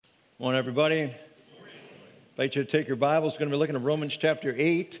Morning, everybody. I invite you to take your Bibles. We're going to be looking at Romans chapter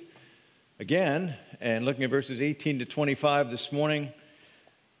 8 again, and looking at verses 18 to 25 this morning.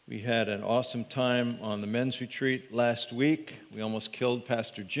 We had an awesome time on the men's retreat last week. We almost killed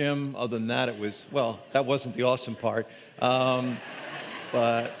Pastor Jim. Other than that, that wasn't the awesome part.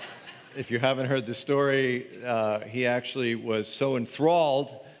 But if you haven't heard the story, he actually was so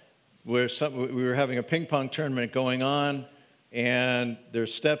enthralled. We were having a ping pong tournament going on, and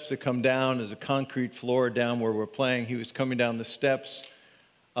there's steps that come down. There's a concrete floor down where we're playing. He was coming down the steps.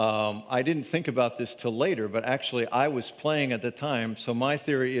 I didn't think about this till later, but actually I was playing at the time, so my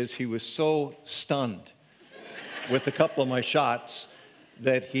theory is he was so stunned with a couple of my shots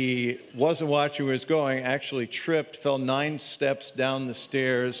that he wasn't watching where he was going, actually tripped, fell 9 steps down the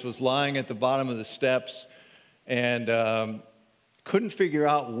stairs, was lying at the bottom of the steps, and couldn't figure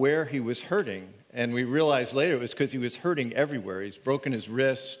out where he was hurting. And we realized later it was because he was hurting everywhere. He's broken his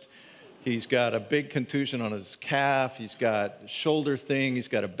wrist. He's got a big contusion on his calf. He's got a shoulder thing. He's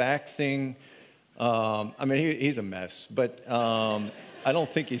got a back thing. He's a mess. But I don't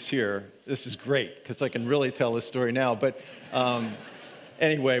think he's here. This is great because I can really tell this story now. But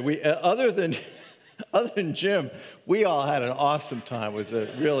anyway, other than Jim, we all had an awesome time. It was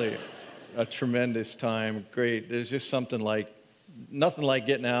really a tremendous time. Great. There's just nothing like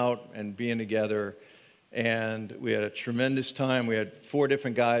getting out and being together. And we had a tremendous time. We had 4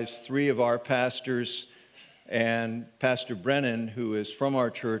 different guys, 3 of our pastors, and Pastor Brennan, who is from our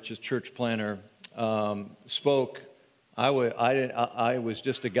church, his church planner, spoke. I was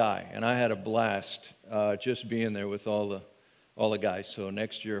just a guy, and I had a blast just being there with all the guys. So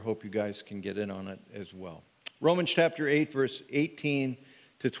next year, hope you guys can get in on it as well. Romans chapter 8, verse 18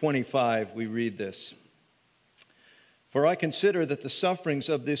 to 25, we read this. For I consider that the sufferings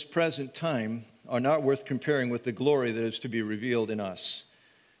of this present time are not worth comparing with the glory that is to be revealed in us.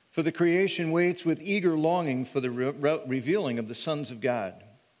 For the creation waits with eager longing for the revealing of the sons of God.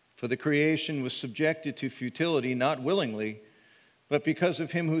 For the creation was subjected to futility, not willingly, but because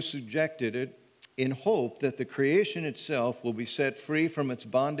of him who subjected it, in hope that the creation itself will be set free from its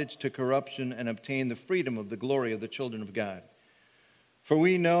bondage to corruption and obtain the freedom of the glory of the children of God. For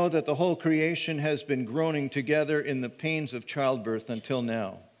we know that the whole creation has been groaning together in the pains of childbirth until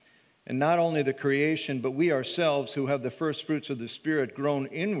now. And not only the creation, but we ourselves who have the first fruits of the Spirit groan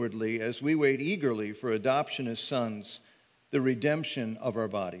inwardly as we wait eagerly for adoption as sons, the redemption of our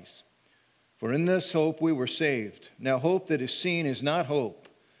bodies. For in this hope we were saved. Now hope that is seen is not hope.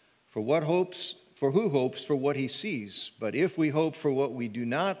 For who hopes for what he sees? But if we hope for what we do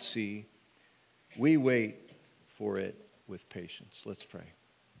not see, we wait for it with patience. Let's pray.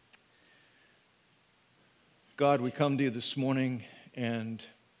 God, we come to you this morning and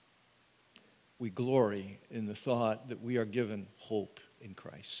we glory in the thought that we are given hope in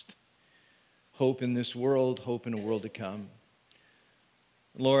Christ. Hope in this world, hope in a world to come.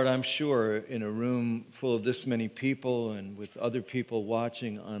 Lord, I'm sure in a room full of this many people and with other people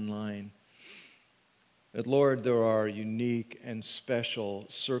watching online, that, Lord, there are unique and special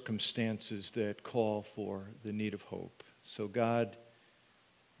circumstances that call for the need of hope. So, God,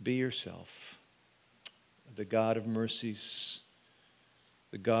 be yourself, the God of mercies,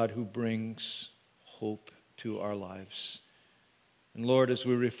 the God who brings hope to our lives. And Lord, as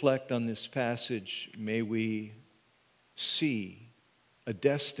we reflect on this passage, may we see a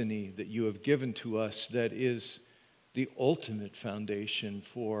destiny that you have given to us that is the ultimate foundation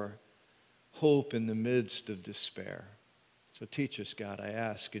for hope in the midst of despair. So teach us, God, I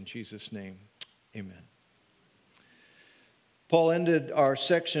ask in Jesus' name, amen. Paul ended our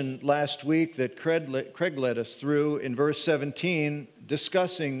section last week that Craig led us through in verse 17,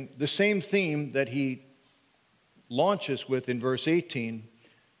 discussing the same theme that he launches with in verse 18,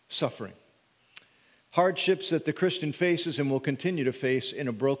 suffering. Hardships that the Christian faces and will continue to face in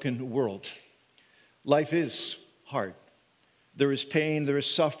a broken world. Life is hard. There is pain, there is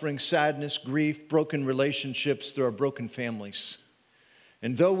suffering, sadness, grief, broken relationships, there are broken families.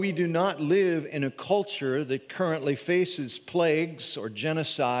 And though we do not live in a culture that currently faces plagues or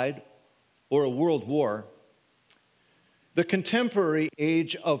genocide or a world war, the contemporary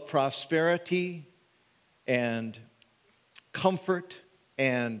age of prosperity and comfort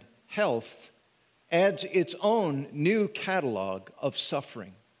and health adds its own new catalog of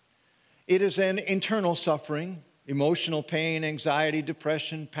suffering. It is an internal suffering, emotional pain, anxiety,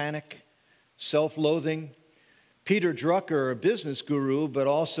 depression, panic, self-loathing. Peter Drucker, a business guru, but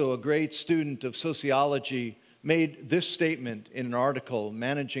also a great student of sociology, made this statement in an article,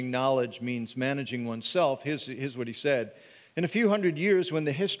 "Managing knowledge means managing oneself." Here's what he said. In a few hundred years, when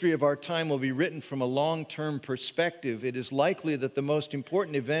the history of our time will be written from a long-term perspective, it is likely that the most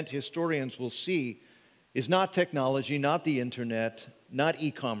important event historians will see is not technology, not the internet, not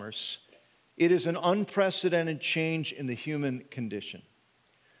e-commerce. It is an unprecedented change in the human condition.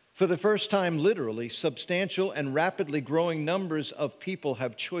 For the first time, literally, substantial and rapidly growing numbers of people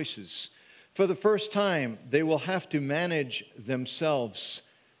have choices. For the first time, they will have to manage themselves,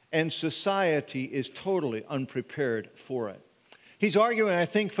 and society is totally unprepared for it. He's arguing, I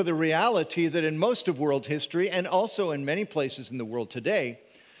think, for the reality that in most of world history, and also in many places in the world today,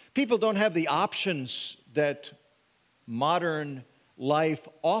 people don't have the options that modern life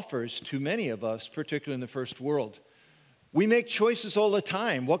offers to many of us, particularly in the first world. We make choices all the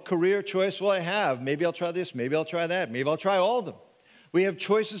time. What career choice will I have? Maybe I'll try this, maybe I'll try that, maybe I'll try all of them. We have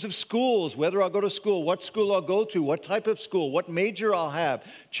choices of schools, whether I'll go to school, what school I'll go to, what type of school, what major I'll have,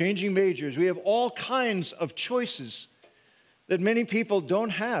 changing majors. We have all kinds of choices that many people don't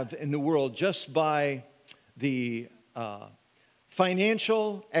have in the world just by the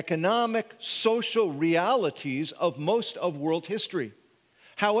financial, economic, social realities of most of world history.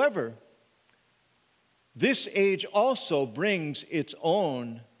 However, this age also brings its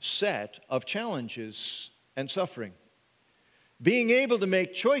own set of challenges and suffering. Being able to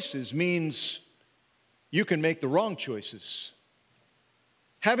make choices means you can make the wrong choices.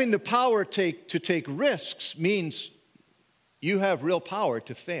 Having the power to take risks means you have real power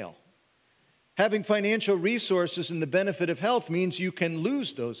to fail. Having financial resources and the benefit of health means you can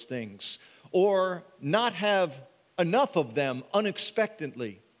lose those things or not have enough of them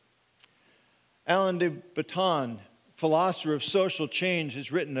unexpectedly. Alain de Botton, philosopher of social change,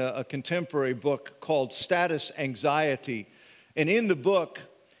 has written a contemporary book called Status Anxiety. And in the book,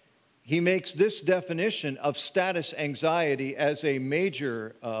 he makes this definition of status anxiety as a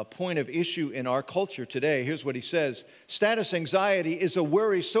major point of issue in our culture today. Here's what he says. Status anxiety is a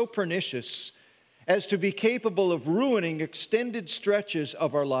worry so pernicious as to be capable of ruining extended stretches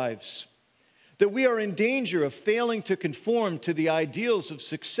of our lives, that we are in danger of failing to conform to the ideals of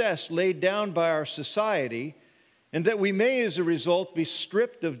success laid down by our society, and that we may, as a result, be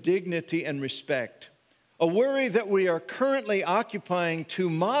stripped of dignity and respect. A worry that we are currently occupying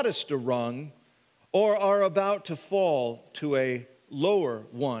too modest a rung or are about to fall to a lower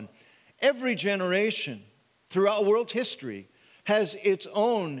one. Every generation throughout world history has its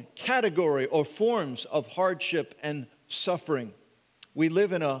own category or forms of hardship and suffering. We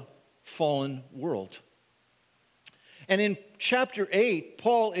live in a fallen world. And in chapter 8,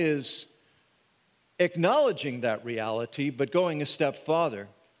 Paul is acknowledging that reality, but going a step farther.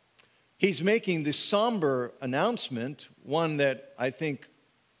 He's making this somber announcement, one that I think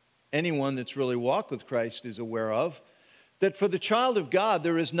anyone that's really walked with Christ is aware of, that for the child of God,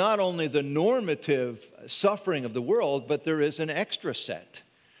 there is not only the normative suffering of the world, but there is an extra set.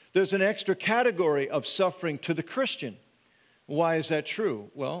 There's an extra category of suffering to the Christian. Why is that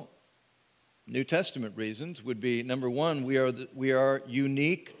true? Well, New Testament reasons would be, number one, we are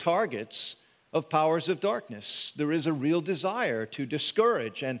unique targets of powers of darkness. There is a real desire to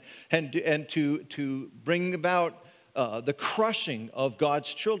discourage and to bring about the crushing of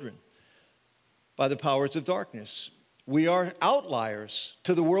God's children by the powers of darkness. We are outliers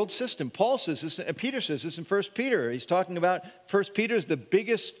to the world system. Paul says this, and Peter says this in 1 Peter. He's talking about 1 Peter is the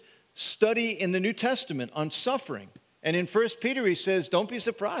biggest study in the New Testament on suffering. And in 1 Peter he says, don't be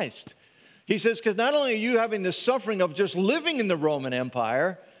surprised. He says, because not only are you having the suffering of just living in the Roman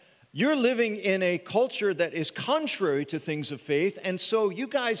Empire, you're living in a culture that is contrary to things of faith, and so you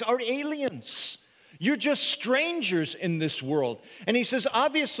guys are aliens. You're just strangers in this world. And he says,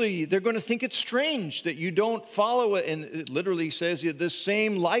 obviously, they're going to think it's strange that you don't follow it, and it literally says the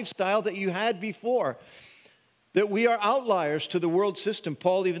same lifestyle that you had before, that we are outliers to the world system.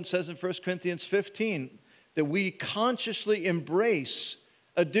 Paul even says in 1 Corinthians 15 that we consciously embrace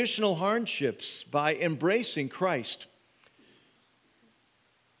additional hardships by embracing Christ.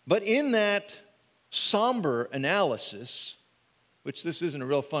 But in that somber analysis, which this isn't a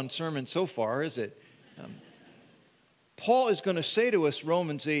real fun sermon so far, is it? Paul is going to say to us,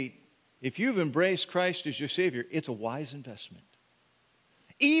 Romans 8, if you've embraced Christ as your Savior, it's a wise investment.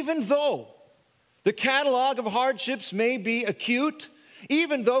 Even though the catalog of hardships may be acute,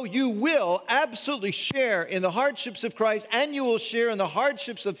 even though you will absolutely share in the hardships of Christ and you will share in the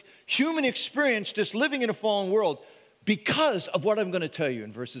hardships of human experience just living in a fallen world, because of what I'm going to tell you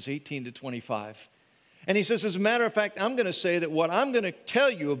in verses 18 to 25. And he says, as a matter of fact, I'm going to say that what I'm going to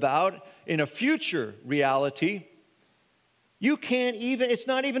tell you about in a future reality, you can't even, it's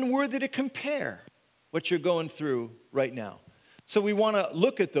not even worthy to compare what you're going through right now. So we want to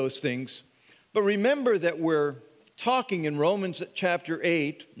look at those things. But remember that we're talking in Romans chapter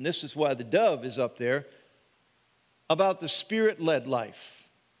 8, and this is why the dove is up there, about the Spirit-led life,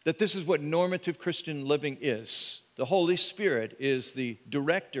 that this is what normative Christian living is. The Holy Spirit is the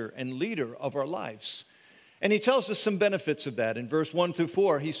director and leader of our lives. And he tells us some benefits of that. In verse 1 through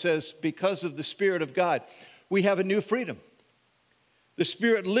 4, he says, because of the Spirit of God, we have a new freedom. The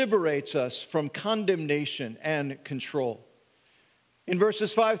Spirit liberates us from condemnation and control. In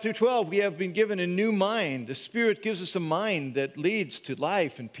verses 5 through 12, we have been given a new mind. The Spirit gives us a mind that leads to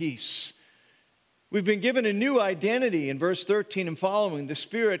life and peace. We've been given a new identity in verse 13 and following. The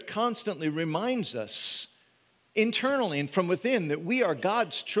Spirit constantly reminds us internally and from within that we are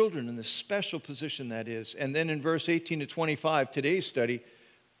God's children in the special position that is. And then in verse 18 to 25, today's study,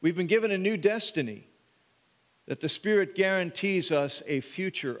 we've been given a new destiny, that the Spirit guarantees us a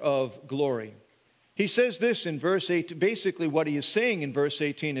future of glory. He says this in verse 8, basically what he is saying in verse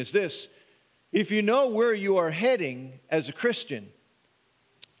 18 is this: if you know where you are heading as a Christian,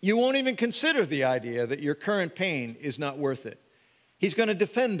 you won't even consider the idea that your current pain is not worth it. He's going to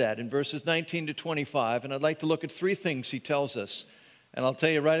defend that in verses 19 to 25, and I'd like to look at three things he tells us. And I'll tell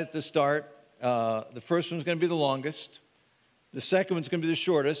you right at the start, the first one's going to be the longest, the second one's going to be the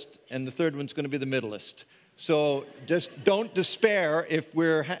shortest, and the third one's going to be the middlest. So just don't despair if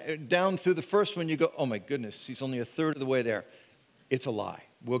we're down through the first one, you go, oh my goodness, he's only a third of the way there. It's a lie.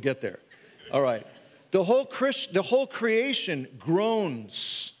 We'll get there. All right. The whole creation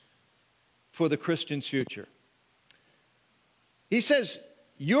groans for the Christian's future. He says,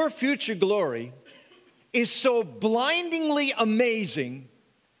 your future glory is so blindingly amazing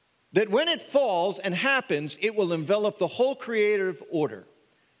that when it falls and happens, it will envelop the whole creative order.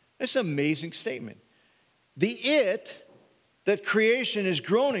 That's an amazing statement. The it that creation is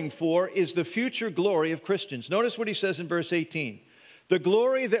groaning for is the future glory of Christians. Notice what he says in verse 18. The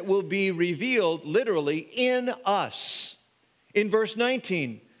glory that will be revealed literally in us. In verse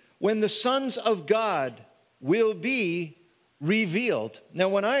 19, when the sons of God will be revealed. Now,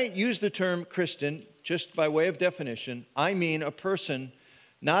 when I use the term Christian, just by way of definition, I mean a person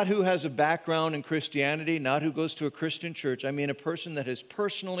not who has a background in Christianity, not who goes to a Christian church. I mean a person that has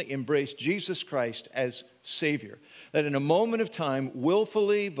personally embraced Jesus Christ as Savior. That in a moment of time,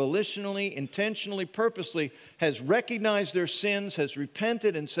 willfully, volitionally, intentionally, purposely, has recognized their sins, has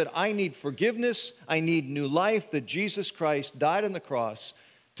repented and said, I need forgiveness, I need new life that Jesus Christ died on the cross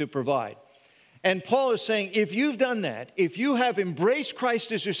to provide. And Paul is saying, if you've done that, if you have embraced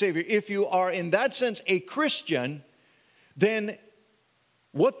Christ as your Savior, if you are in that sense a Christian, then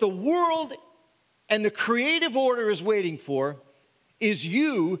what the world and the creative order is waiting for is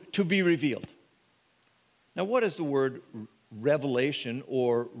you to be revealed. Now, what does the word revelation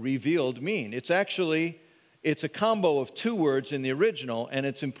or revealed mean? It's a combo of two words in the original, and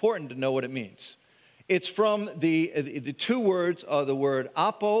it's important to know what it means. It's from the two words are the word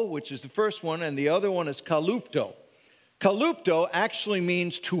apo, which is the first one, and the other one is kalupto. Kalupto actually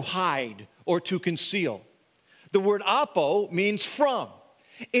means to hide or to conceal. The word apo means from.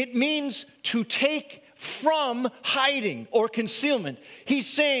 It means to take from hiding or concealment. He's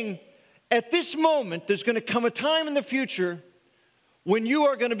saying, at this moment, there's going to come a time in the future when you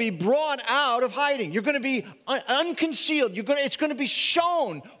are going to be brought out of hiding. You're going to be unconcealed. It's going to be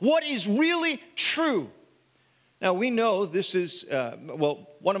shown what is really true. Now, we know this is,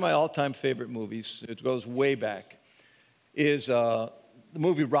 one of my all-time favorite movies, it goes way back, is the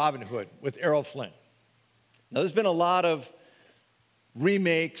movie Robin Hood with Errol Flynn. Now, there's been a lot of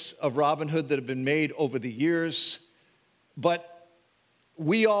remakes of Robin Hood that have been made over the years, but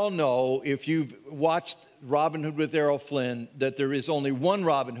we all know, if you've watched Robin Hood with Errol Flynn, that there is only one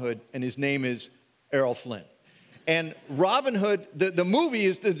Robin Hood, and his name is Errol Flynn. And Robin Hood, the movie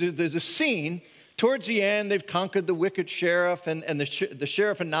is, there's a scene towards the end, they've conquered the wicked sheriff and the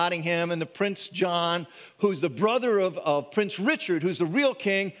sheriff of Nottingham and the Prince John, who's the brother of Prince Richard, who's the real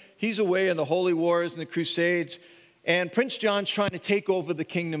king. He's away in the Holy Wars and the Crusades. And Prince John's trying to take over the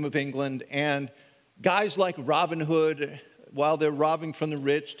kingdom of England. And guys like Robin Hood, while they're robbing from the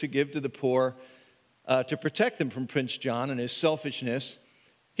rich to give to the poor, to protect them from Prince John and his selfishness,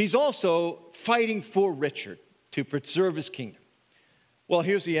 he's also fighting for Richard to preserve his kingdom. Well,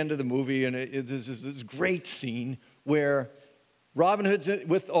 here's the end of the movie, and there's this great scene where Robin Hood's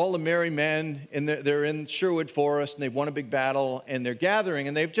with all the merry men, and they're in Sherwood Forest, and they've won a big battle, and they're gathering,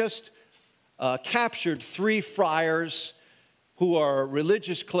 and they've just captured 3 friars who are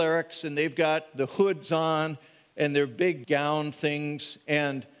religious clerics, and they've got the hoods on and their big gown things,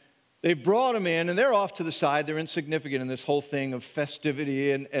 and they've brought them in, and they're off to the side. They're insignificant in this whole thing of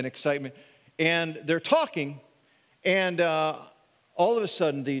festivity and excitement, and they're talking, and all of a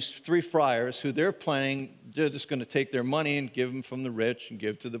sudden, these three friars, who they're planning, they're just going to take their money and give them from the rich and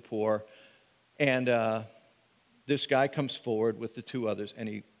give to the poor. And this guy comes forward with the two others, and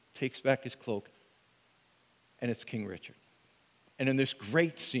he takes back his cloak, and it's King Richard. And in this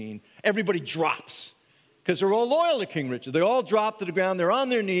great scene, everybody drops, because they're all loyal to King Richard. They all drop to the ground. They're on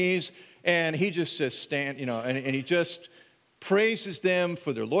their knees, and he just says, stand, and he just praises them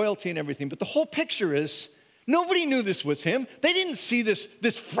for their loyalty and everything. But the whole picture is, nobody knew this was him. They didn't see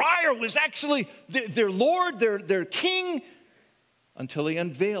this friar was actually their lord, their king, until he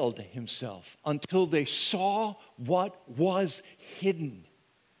unveiled himself, until they saw what was hidden.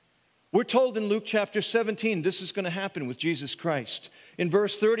 We're told in Luke chapter 17, this is going to happen with Jesus Christ. In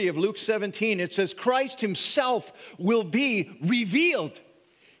verse 30 of Luke 17, it says, Christ himself will be revealed.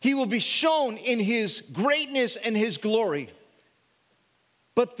 He will be shown in his greatness and his glory.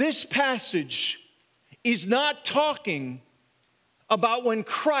 But this passage is not talking about when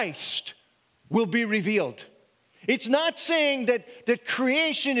Christ will be revealed. It's not saying that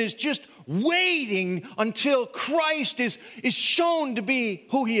creation is just waiting until Christ is shown to be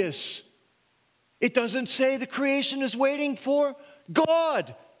who he is. It doesn't say the creation is waiting for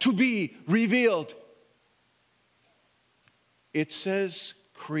God to be revealed. It says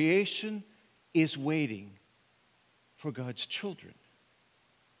creation is waiting for God's children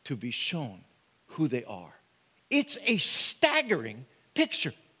to be shown who they are. It's a staggering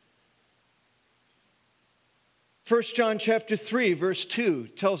picture. 1 John chapter 3, verse 2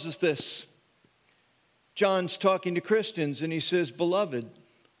 tells us this. John's talking to Christians, and he says, Beloved,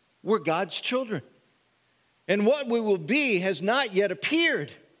 we're God's children, and what we will be has not yet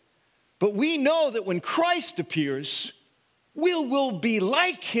appeared. But we know that when Christ appears, we will be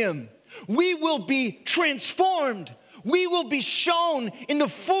like him. We will be transformed. We will be shown in the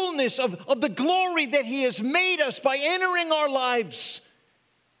fullness of the glory that he has made us by entering our lives.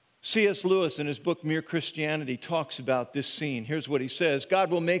 C.S. Lewis, in his book Mere Christianity, talks about this scene. Here's what he says. God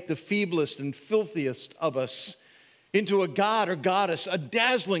will make the feeblest and filthiest of us into a god or goddess, a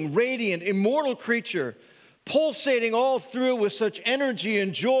dazzling, radiant, immortal creature, pulsating all through with such energy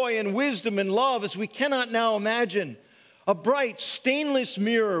and joy and wisdom and love as we cannot now imagine. A bright, stainless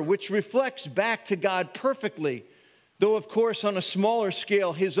mirror which reflects back to God perfectly, though, of course, on a smaller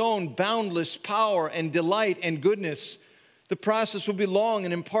scale, his own boundless power and delight and goodness. The process will be long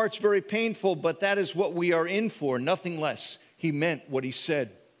and in parts very painful, but that is what we are in for, nothing less. He meant what he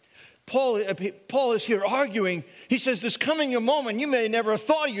said. Paul is here arguing. He says, there's coming a moment, you may never have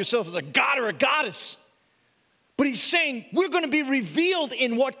thought of yourself as a god or a goddess. But he's saying, we're going to be revealed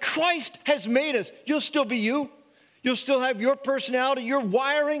in what Christ has made us. You'll still be you. You'll still have your personality, your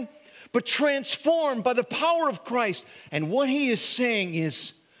wiring, but transformed by the power of Christ. And what he is saying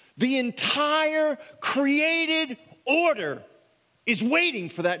is, the entire created order is waiting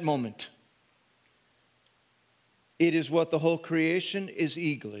for that moment. It is what the whole creation is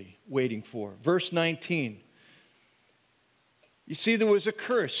eagerly waiting for. Verse 19. You see, there was a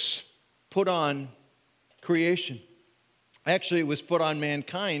curse put on creation. Actually, it was put on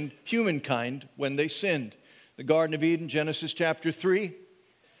mankind, humankind, when they sinned. The Garden of Eden, Genesis chapter 3.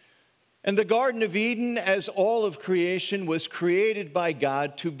 And the Garden of Eden, as all of creation, was created by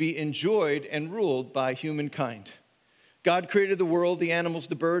God to be enjoyed and ruled by humankind. God created the world, the animals,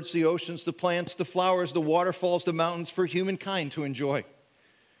 the birds, the oceans, the plants, the flowers, the waterfalls, the mountains for humankind to enjoy.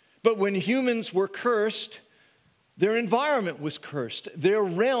 But when humans were cursed, their environment was cursed, their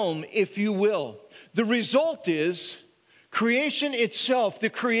realm, if you will. The result is creation itself, the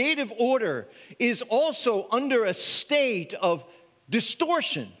creative order, is also under a state of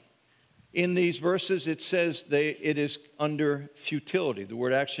distortion. In these verses, it says it is under futility. The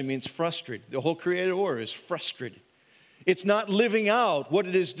word actually means frustrated. The whole creative order is frustrated. It's not living out what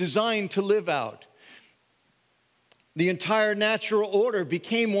it is designed to live out. The entire natural order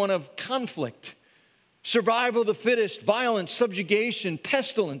became one of conflict. Survival of the fittest, violence, subjugation,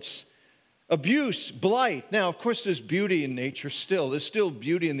 pestilence, abuse, blight. Now, of course, there's beauty in nature still. There's still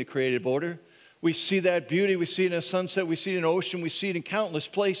beauty in the creative order. We see that beauty. We see it in a sunset. We see it in an ocean. We see it in countless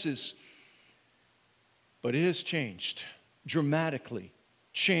places. But it has changed, dramatically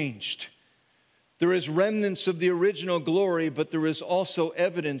changed. There is remnants of the original glory, but there is also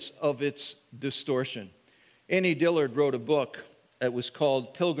evidence of its distortion. Annie Dillard wrote a book that was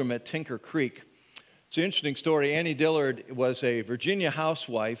called Pilgrim at Tinker Creek. It's an interesting story. Annie Dillard was a Virginia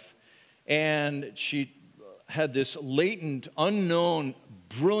housewife, and she had this latent, unknown,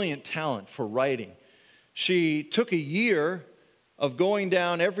 brilliant talent for writing. She took a year of going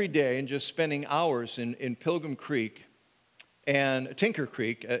down every day and just spending hours in Pilgrim Creek and Tinker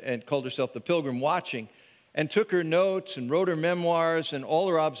Creek, and called herself the Pilgrim, watching. and took her notes and wrote her memoirs and all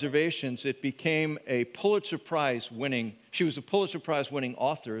her observations, it became a Pulitzer Prize winning, she was a Pulitzer Prize winning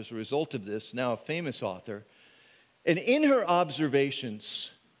author as a result of this, now a famous author. And in her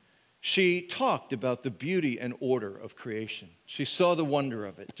observations, she talked about the beauty and order of creation. She saw the wonder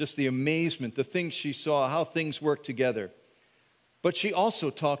of it, just the amazement, the things she saw, how things work together. But she also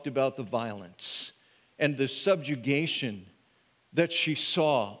talked about the violence and the subjugation that she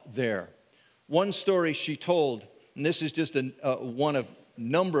saw there. One story she told, and this is just one of a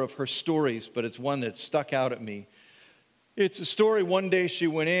number of her stories, but it's one that stuck out at me. It's a story, one day she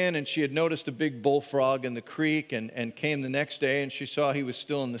went in and she had noticed a big bullfrog in the creek and came the next day and she saw he was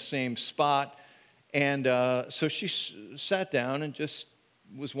still in the same spot. And so she sat down and just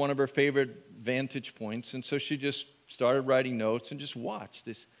was one of her favorite vantage points. And so she just started writing notes and just watched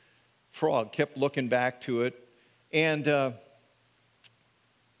this frog, kept looking back to it. And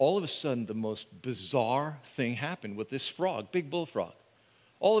all of a sudden, the most bizarre thing happened with this frog, big bullfrog.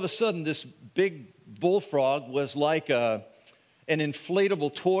 All of a sudden, this big bullfrog was like an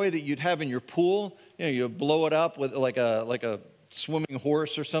inflatable toy that you'd have in your pool. You know, you blow it up with like a swimming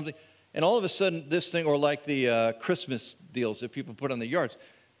horse or something. And all of a sudden, this thing, or like the Christmas deals that people put on the yards.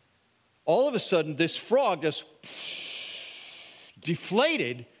 All of a sudden, this frog just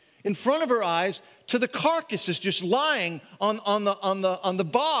deflated in front of her eyes to the carcasses just lying on the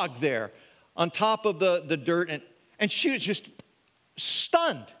bog there, on top of the dirt, and she was just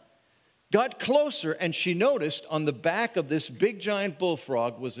stunned. Got closer, and she noticed on the back of this big giant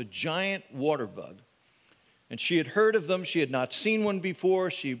bullfrog was a giant water bug. And she had heard of them. She had not seen one before.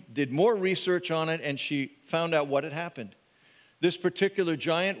 She did more research on it, and she found out what had happened. This particular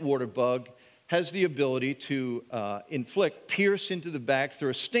giant water bug has the ability to pierce into the back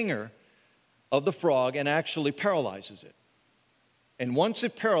through a stinger of the frog and actually paralyzes it. And once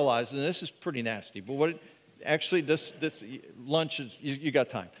it paralyzes, and this is pretty nasty, but what it actually, this lunch is, you got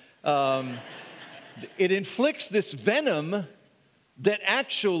time. It inflicts this venom that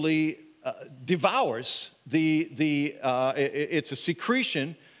actually devours it's a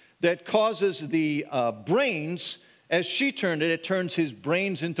secretion that causes the brains, as she turned it turns his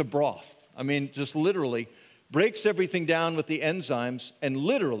brains into broth. I mean, just literally breaks everything down with the enzymes, and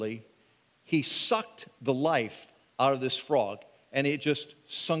literally he sucked the life out of this frog, and it just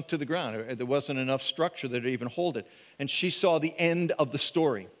sunk to the ground. There wasn't enough structure there to even hold it. And she saw the end of the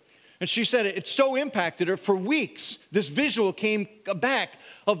story. And she said it so impacted her for weeks. This visual came back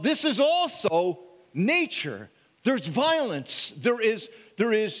of this is also nature. There's violence. There is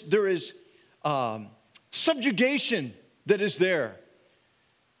subjugation that is there.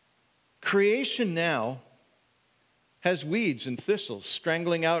 Creation now has weeds and thistles,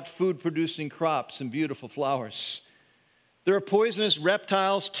 strangling out food-producing crops and beautiful flowers. There are poisonous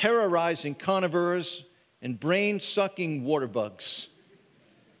reptiles terrorizing carnivores and brain-sucking water bugs,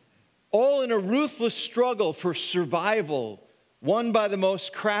 all in a ruthless struggle for survival, won by the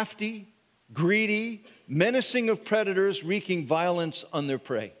most crafty, greedy, menacing of predators wreaking violence on their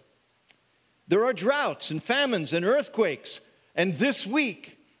prey. There are droughts and famines and earthquakes, and this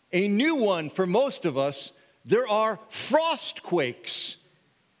week, a new one for most of us, there are frost quakes,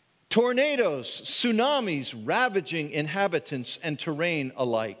 tornadoes, tsunamis ravaging inhabitants and terrain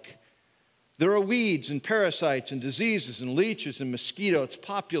alike. There are weeds and parasites and diseases and leeches and mosquitoes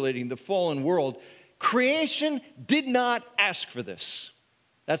populating the fallen world. Creation did not ask for this.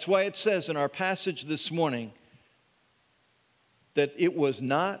 That's why it says in our passage this morning that it was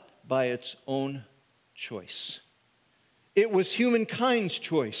not by its own choice. It was humankind's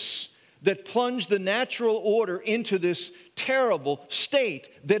choice that plunged the natural order into this terrible state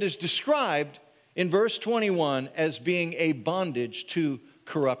that is described in verse 21 as being a bondage to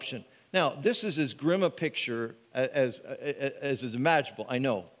corruption. Now, this is as grim a picture as is imaginable, I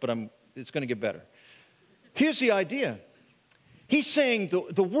know, but it's going to get better. Here's the idea. He's saying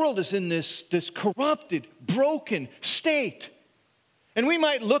the world is in this corrupted, broken state. And we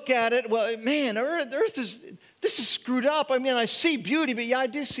might look at it, well, man, Earth this is screwed up. I mean, I see beauty, but yeah, I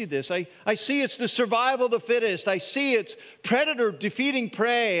do see this. I see it's the survival of the fittest. I see it's predator defeating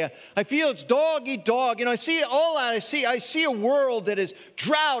prey. I feel it's dog eat dog. You know, I see all that. I see a world that is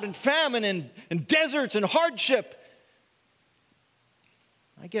drought and famine and deserts and hardship.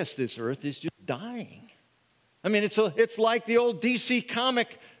 I guess this Earth is just dying. I mean, it's like the old DC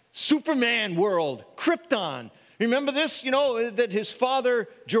comic Superman world, Krypton. Remember this, you know, that his father,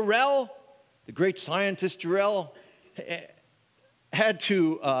 Jor-El, the great scientist Jor-El, had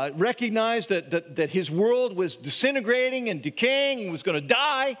to recognize that his world was disintegrating and decaying and was going to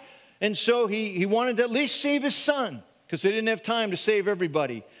die. And so he wanted to at least save his son, because they didn't have time to save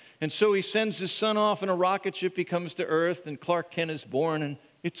everybody. And so he sends his son off in a rocket ship. He comes to Earth, and Clark Kent is born, and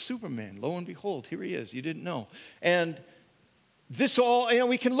it's Superman. Lo and behold, here he is. You didn't know. And this all,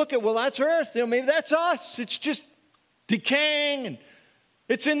 we can look at, well, that's Earth. Maybe that's us. It's just decaying, and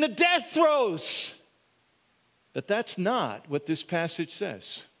it's in the death throes. But that's not what this passage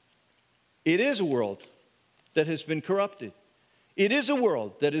says. It is a world that has been corrupted. It is a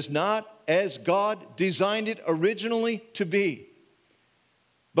world that is not as God designed it originally to be.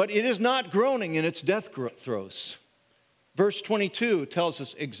 But it is not groaning in its death throes. Verse 22 tells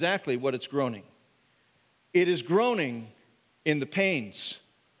us exactly what it's groaning. It is groaning in the pains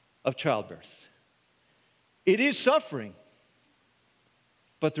of childbirth. It is suffering,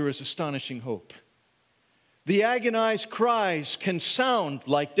 but there is astonishing hope. The agonized cries can sound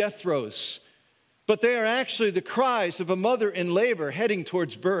like death throes, but they are actually the cries of a mother in labor heading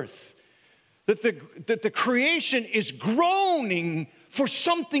towards birth. That the creation is groaning for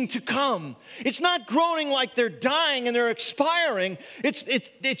something to come. It's not groaning like they're dying and they're expiring.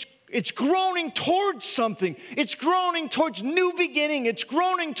 It's groaning towards something. It's groaning towards new beginning. It's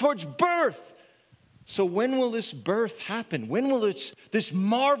groaning towards birth. So when will this birth happen? When will this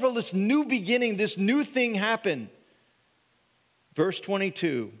marvelous new beginning, this new thing happen? Verse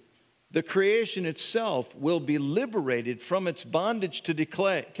 22, the creation itself will be liberated from its bondage to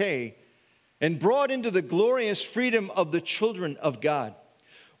decay and brought into the glorious freedom of the children of God.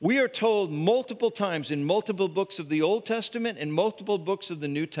 We are told multiple times in multiple books of the Old Testament and multiple books of the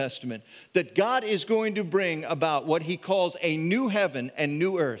New Testament that God is going to bring about what he calls a new heaven and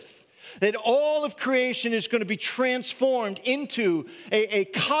new earth. That all of creation is going to be transformed into a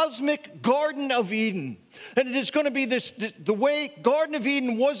cosmic Garden of Eden. And it is going to be the way Garden of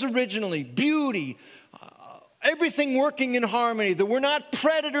Eden was originally, beauty, everything working in harmony, that we're not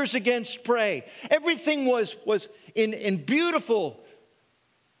predators against prey. Everything was in beautiful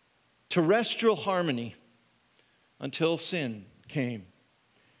terrestrial harmony until sin came.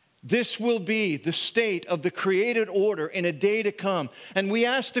 This will be the state of the created order in a day to come. And we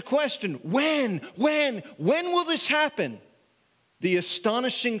ask the question, when will this happen? The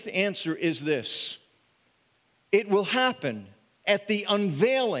astonishing answer is this: it will happen at the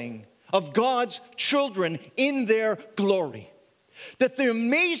unveiling of God's children in their glory. That the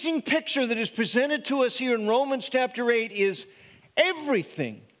amazing picture that is presented to us here in Romans chapter 8 is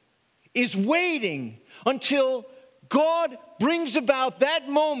everything is waiting until God brings about that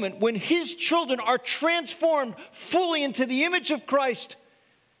moment when his children are transformed fully into the image of Christ.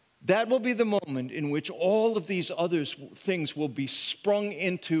 That will be the moment in which all of these other things will be sprung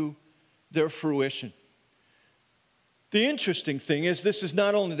into their fruition. The interesting thing is, this is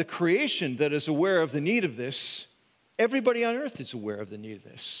not only the creation that is aware of the need of this, everybody on earth is aware of the need of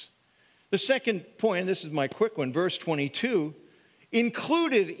this. The second point, and this is my quick one, verse 22,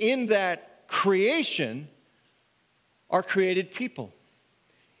 included in that creation are created people.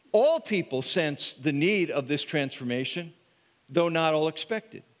 All people sense the need of this transformation, though not all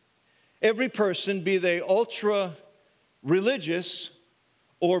expect it. Every person, be they ultra-religious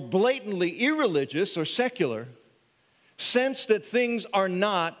or blatantly irreligious or secular, sense that things are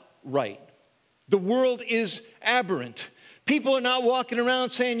not right. The world is aberrant. People are not walking around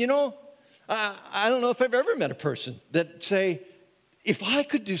saying, I don't know if I've ever met a person that say, if I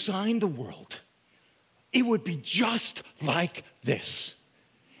could design the world, it would be just like this.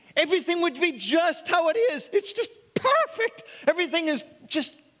 Everything would be just how it is. It's just perfect. Everything is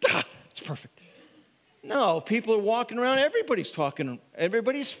just, it's perfect. No, people are walking around, everybody's talking,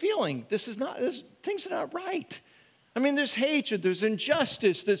 everybody's feeling, things are not right. I mean, there's hatred, there's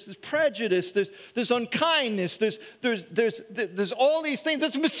injustice, there's prejudice, there's unkindness, there's all these things,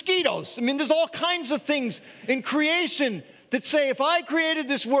 there's mosquitoes. I mean, there's all kinds of things in creation that say, if I created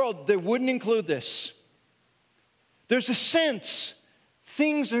this world, they wouldn't include this. There's a sense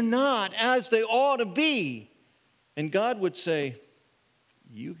things are not as they ought to be. And God would say,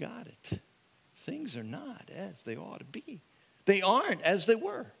 you got it. Things are not as they ought to be. They aren't as they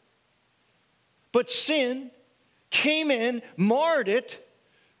were. But sin came in, marred it.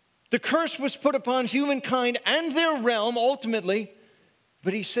 The curse was put upon humankind and their realm ultimately.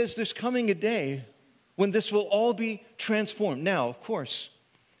 But he says there's coming a day when this will all be transformed. Now, of course,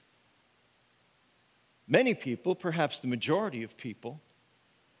 many people, perhaps the majority of people,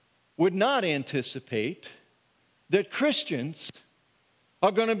 would not anticipate that Christians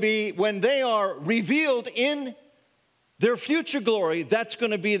are going to be, when they are revealed in their future glory, that's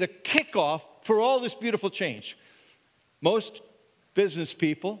going to be the kickoff for all this beautiful change. Most business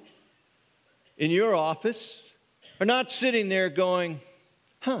people in your office are not sitting there going,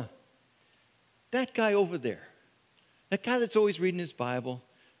 that guy over there, that guy that's always reading his Bible,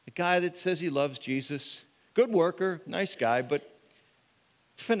 the a guy that says he loves Jesus, good worker, nice guy, but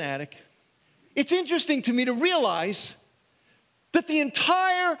fanatic. It's interesting to me to realize that the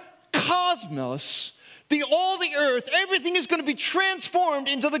entire cosmos, all the earth, everything is going to be transformed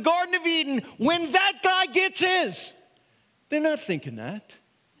into the Garden of Eden when that guy gets his. They're not thinking that.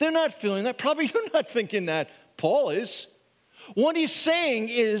 They're not feeling that. Probably you're not thinking that. Paul is. What he's saying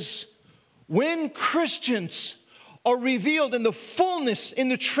is, when Christians are revealed in the fullness, in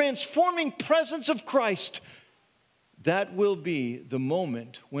the transforming presence of Christ, that will be the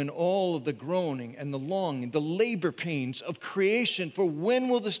moment when all of the groaning and the longing, the labor pains of creation for when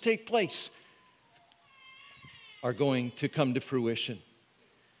will this take place, are going to come to fruition.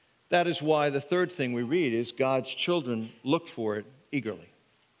 That is why the third thing we read is God's children look for it eagerly.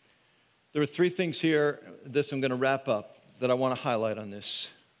 There are three things here, this I'm going to wrap up, that I want to highlight on this.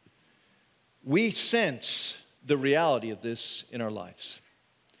 We sense the reality of this in our lives.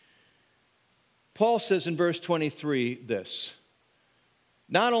 Paul says in verse 23 this,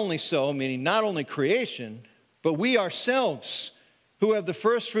 not only so, meaning not only creation, but we ourselves who have the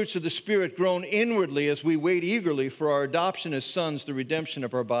first fruits of the Spirit groan inwardly as we wait eagerly for our adoption as sons, the redemption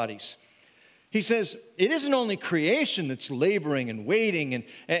of our bodies. He says it isn't only creation that's laboring and waiting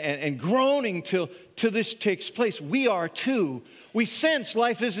and groaning till this takes place. We are too. We sense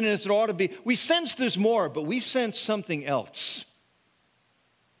life isn't as it ought to be. We sense there's more, but we sense something else.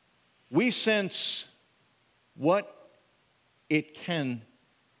 We sense what it can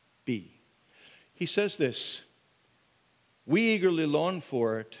be. He says this, we eagerly long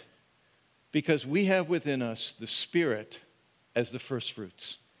for it because we have within us the Spirit as the first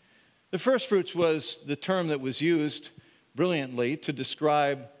fruits. The first fruits was the term that was used brilliantly to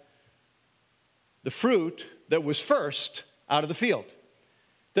describe the fruit that was first out of the field.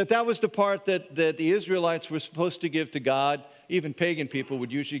 That was the part that the Israelites were supposed to give to God. Even pagan people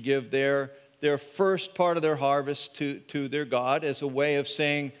would usually give their first part of their harvest to their God as a way of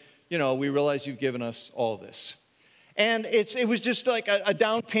saying, you know, we realize you've given us all this. And it was just like a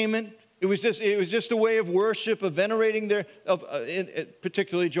down payment. It was just a way of worship, of venerating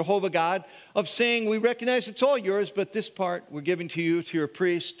particularly Jehovah God, of saying we recognize it's all yours, but this part we're giving to you, to your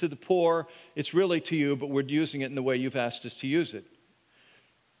priests, to the poor. It's really to you, but we're using it in the way you've asked us to use it.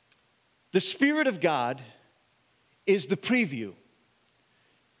 The Spirit of God is the preview.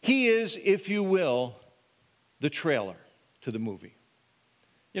 He is, if you will, the trailer to the movie.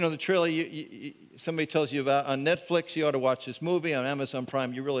 You know, the trailer, somebody tells you about on Netflix, you ought to watch this movie. On Amazon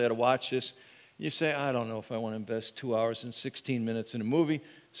Prime, you really ought to watch this. You say, I don't know if I want to invest 2 hours and 16 minutes in a movie.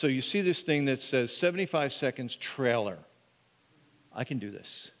 So you see this thing that says 75 seconds trailer. I can do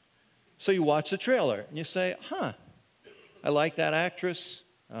this. So you watch the trailer and you say, I like that actress.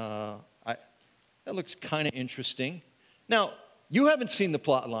 That looks kind of interesting. Now, you haven't seen the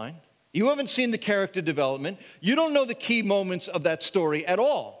plot line. You haven't seen the character development. You don't know the key moments of that story at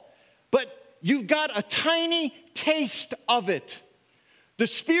all. But you've got a tiny taste of it. The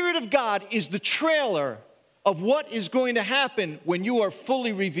Spirit of God is the trailer of what is going to happen when you are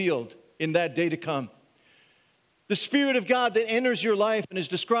fully revealed in that day to come. The Spirit of God that enters your life and is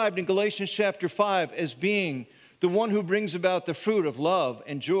described in Galatians chapter 5 as being the one who brings about the fruit of love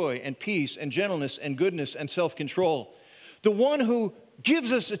and joy and peace and gentleness and goodness and self-control. The one who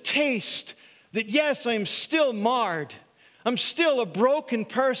gives us a taste that, yes, I am still marred. I'm still a broken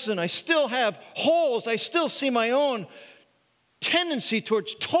person. I still have holes. I still see my own tendency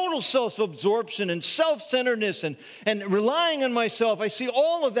towards total self-absorption and self-centeredness and relying on myself. I see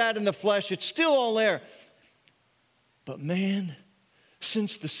all of that in the flesh. It's still all there. But man,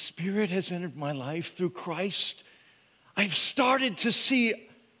 since the Spirit has entered my life through Christ, I've started to see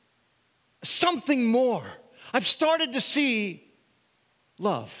something more. I've started to see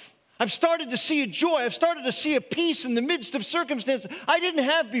love. I've started to see a joy. I've started to see a peace in the midst of circumstances I didn't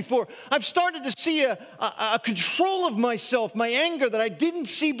have before. I've started to see a control of myself, my anger that I didn't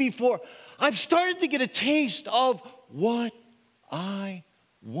see before. I've started to get a taste of what I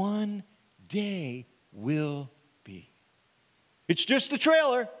one day will be. It's just the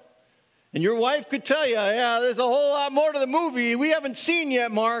trailer. And your wife could tell you, yeah, there's a whole lot more to the movie we haven't seen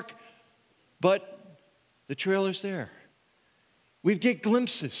yet, Mark. But the trailer's there. We get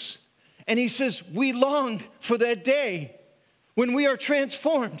glimpses. And he says, we long for that day when we are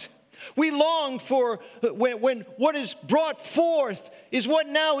transformed. We long for when what is brought forth is what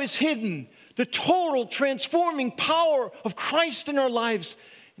now is hidden. The total transforming power of Christ in our lives.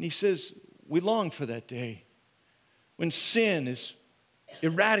 And he says, we long for that day when sin is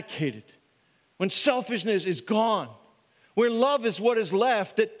eradicated, when selfishness is gone, where love is what is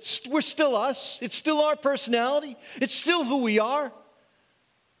left, that we're still us. It's still our personality. It's still who we are.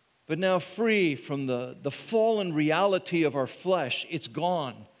 but now free from the fallen reality of our flesh. It's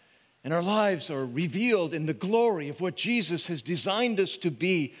gone. And our lives are revealed in the glory of what Jesus has designed us to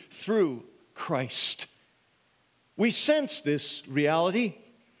be through Christ. We sense this reality.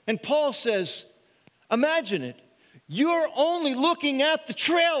 And Paul says, imagine it. You're only looking at the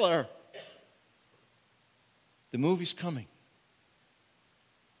trailer. The movie's coming.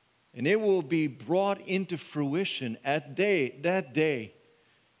 And it will be brought into fruition that day.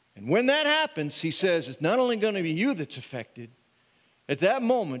 And when that happens, he says, it's not only going to be you that's affected. At that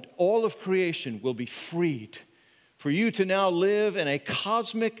moment, all of creation will be freed for you to now live in a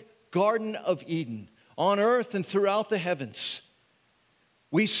cosmic Garden of Eden on earth and throughout the heavens.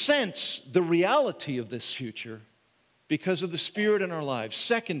 We sense the reality of this future because of the Spirit in our lives.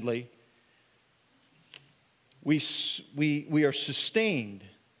 Secondly, we are sustained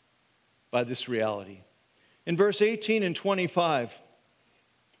by this reality. In verse 18 and 25,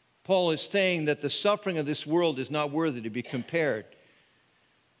 Paul is saying that the suffering of this world is not worthy to be compared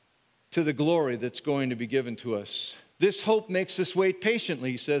to the glory that's going to be given to us. This hope makes us wait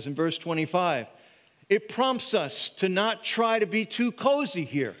patiently, he says in verse 25. It prompts us to not try to be too cozy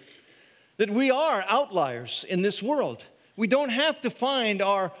here, that we are outliers in this world. We don't have to find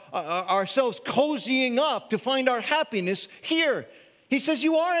ourselves cozying up to find our happiness here. He says,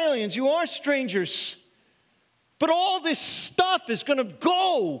 you are aliens, you are strangers, but all this stuff is going to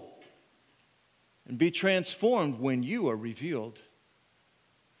go and be transformed when you are revealed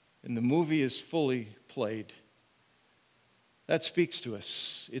and the movie is fully played. That speaks to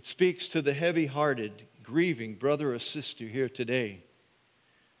us. It speaks to the heavy-hearted, grieving brother or sister here today,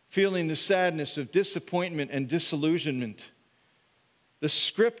 feeling the sadness of disappointment and disillusionment. The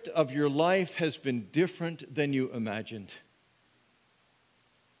script of your life has been different than you imagined.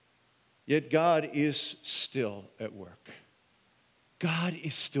 Yet God is still at work. God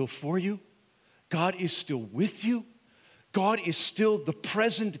is still for you. God is still with you. God is still the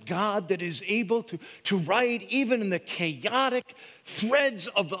present God that is able to write even in the chaotic threads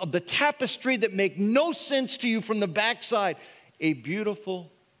of the tapestry that make no sense to you from the backside, a beautiful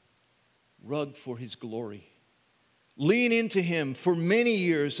rug for His glory. Lean into Him for many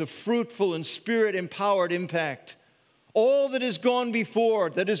years of fruitful and Spirit-empowered impact. All that has gone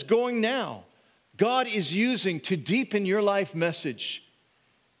before, that is going now, God is using to deepen your life message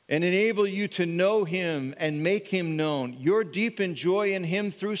and enable you to know Him and make Him known. Your deepened joy in Him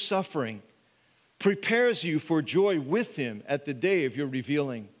through suffering prepares you for joy with Him at the day of your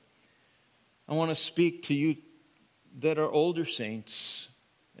revealing. I want to speak to you that are older saints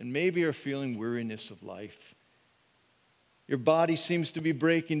and maybe are feeling weariness of life. Your body seems to be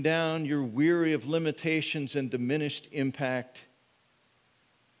breaking down. You're weary of limitations and diminished impact.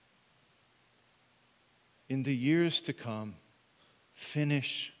 In the years to come,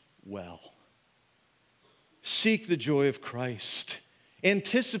 finish well. Seek the joy of Christ.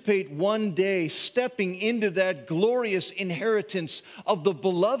 Anticipate one day stepping into that glorious inheritance of the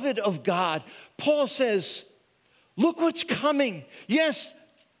beloved of God. Paul says, look what's coming. Yes,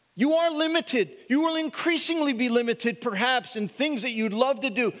 you are limited. You will increasingly be limited, perhaps, in things that you'd love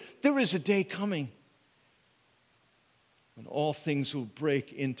to do. There is a day coming when all things will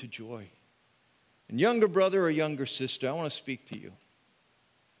break into joy. And younger brother or younger sister, I want to speak to you.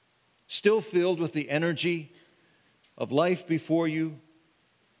 Still filled with the energy of life before you,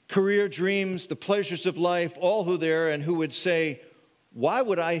 career dreams, the pleasures of life, all who there and who would say, why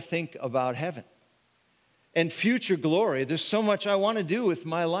would I think about heaven and future glory? There's so much I want to do with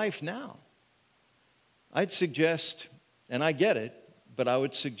my life now. I'd suggest, and I get it, but I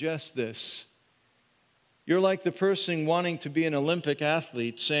would suggest this. You're like the person wanting to be an Olympic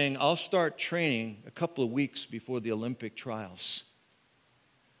athlete saying, I'll start training a couple of weeks before the Olympic trials.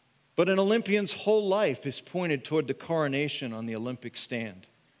 But an Olympian's whole life is pointed toward the coronation on the Olympic stand.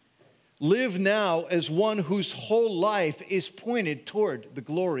 Live now as one whose whole life is pointed toward the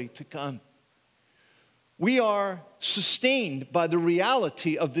glory to come. We are sustained by the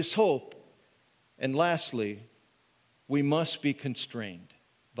reality of this hope. And lastly, we must be constrained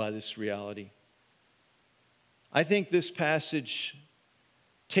by this reality. I think this passage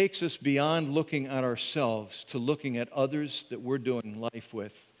takes us beyond looking at ourselves to looking at others that we're doing life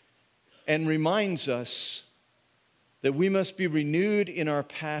with, and reminds us that we must be renewed in our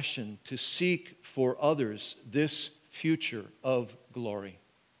passion to seek for others this future of glory.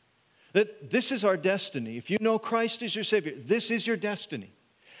 That this is our destiny. If you know Christ as your Savior, this is your destiny.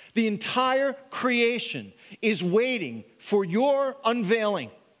 The entire creation is waiting for your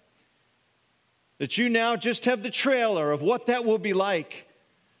unveiling. That you now just have the trailer of what that will be like.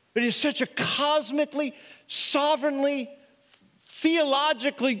 But it is such a cosmically, sovereignly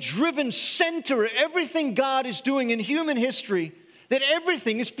theologically driven center of everything God is doing in human history, that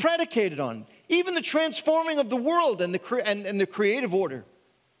everything is predicated on, even the transforming of the world and the creative order.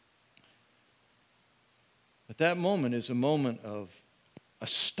 But that moment is a moment of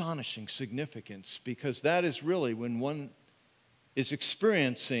astonishing significance, because that is really when one is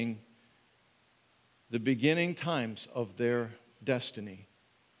experiencing the beginning times of their destiny.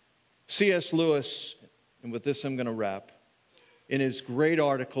 C.S. Lewis, and with this I'm going to wrap, in his great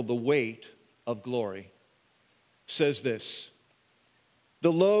article, The Weight of Glory, says this: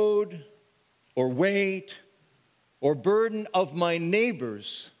 the load or weight or burden of my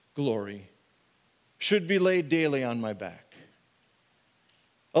neighbor's glory should be laid daily on my back.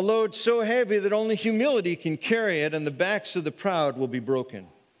 A load so heavy that only humility can carry it, and the backs of the proud will be broken.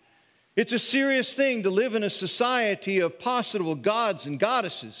 It's a serious thing to live in a society of possible gods and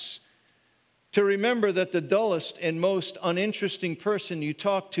goddesses, to remember that the dullest and most uninteresting person you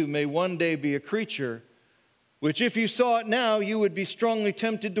talk to may one day be a creature which, if you saw it now, you would be strongly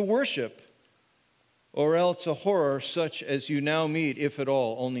tempted to worship, or else a horror such as you now meet, if at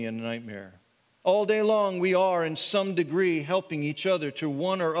all, only a nightmare. All day long we are, in some degree, helping each other to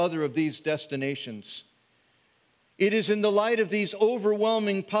one or other of these destinations. It is in the light of these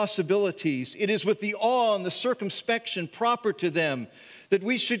overwhelming possibilities, it is with the awe and the circumspection proper to them, that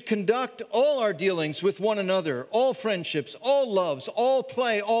we should conduct all our dealings with one another, all friendships, all loves, all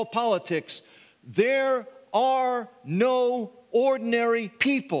play, all politics. There are no ordinary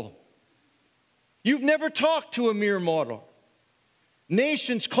people. You've never talked to a mere mortal.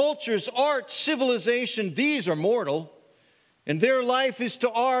 Nations, cultures, art, civilization, these are mortal, and their life is to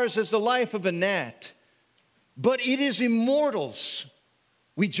ours as the life of a gnat. But it is immortals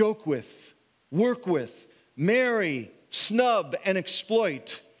we joke with, work with, marry, snub, and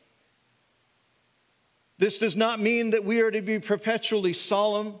exploit. This does not mean that we are to be perpetually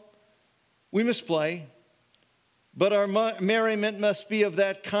solemn. We must play. But our merriment must be of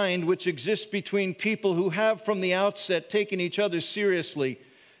that kind which exists between people who have from the outset taken each other seriously.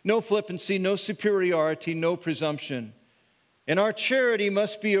 No flippancy, no superiority, no presumption. And our charity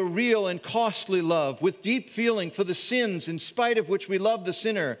must be a real and costly love, with deep feeling for the sins in spite of which we love the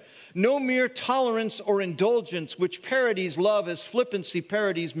sinner. No mere tolerance or indulgence which parodies love as flippancy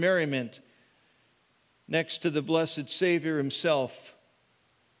parodies merriment. Next to the blessed Savior himself,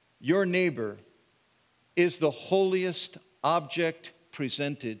 your neighbor is the holiest object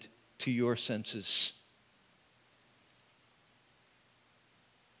presented to your senses.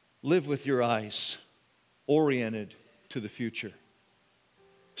 Live with your eyes oriented to the future.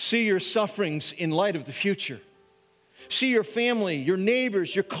 See your sufferings in light of the future. See your family, your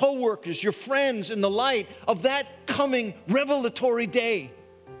neighbors, your co-workers, your friends in the light of that coming revelatory day.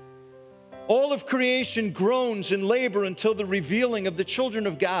 All of creation groans in labor until the revealing of the children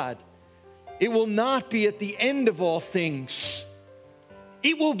of God. It will not be at the end of all things.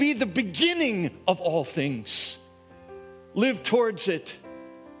 It will be the beginning of all things. Live towards it.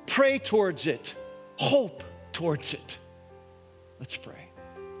 Pray towards it. Hope towards it. Let's pray.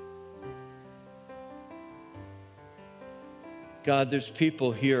 God, there's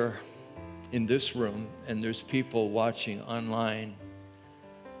people here in this room, and there's people watching online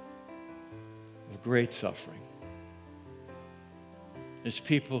of great suffering. There's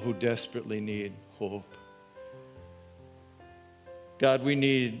people who desperately need hope. God, we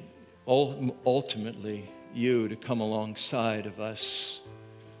need ultimately you to come alongside of us,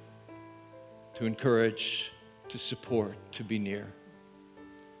 to encourage, to support, to be near.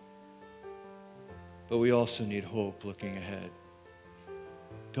 But we also need hope looking ahead.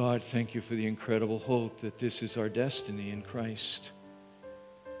 God, thank you for the incredible hope that this is our destiny in Christ.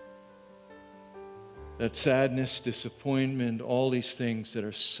 That sadness, disappointment, all these things that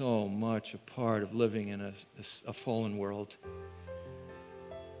are so much a part of living in a fallen world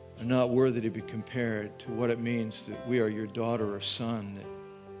are not worthy to be compared to what it means that we are your daughter or son,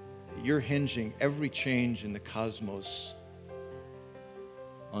 that you're hinging every change in the cosmos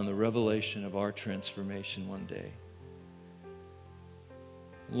on the revelation of our transformation one day.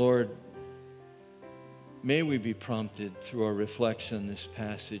 Lord, may we be prompted through our reflection on this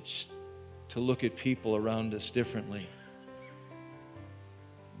passage to look at people around us differently.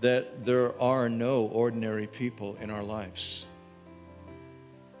 That there are no ordinary people in our lives.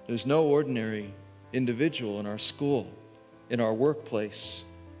 There's no ordinary individual in our school, in our workplace,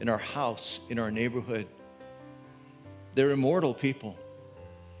 in our house, in our neighborhood. They're immortal people.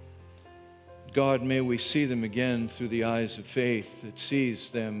 God, may we see them again through the eyes of faith that sees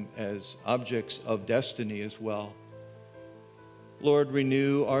them as objects of destiny as well. Lord,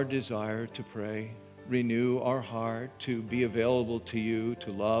 renew our desire to pray. renew our heart to be available to you,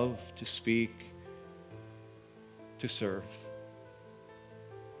 to love, to speak, to serve.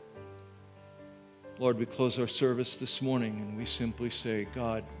 Lord, we close our service this morning and we simply say,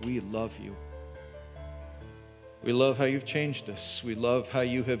 God, we love you. We love how you've changed us. We love how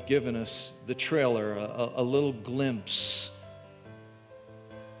you have given us the trailer, a little glimpse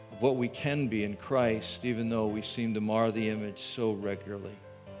of what we can be in Christ, even though we seem to mar the image so regularly.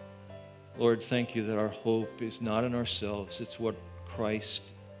 Lord, thank you that our hope is not in ourselves. It's what Christ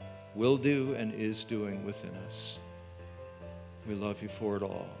will do and is doing within us. We love you for it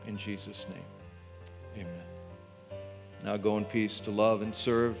all. In Jesus' name, amen. Now go in peace to love and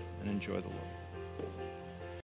serve and enjoy the Lord.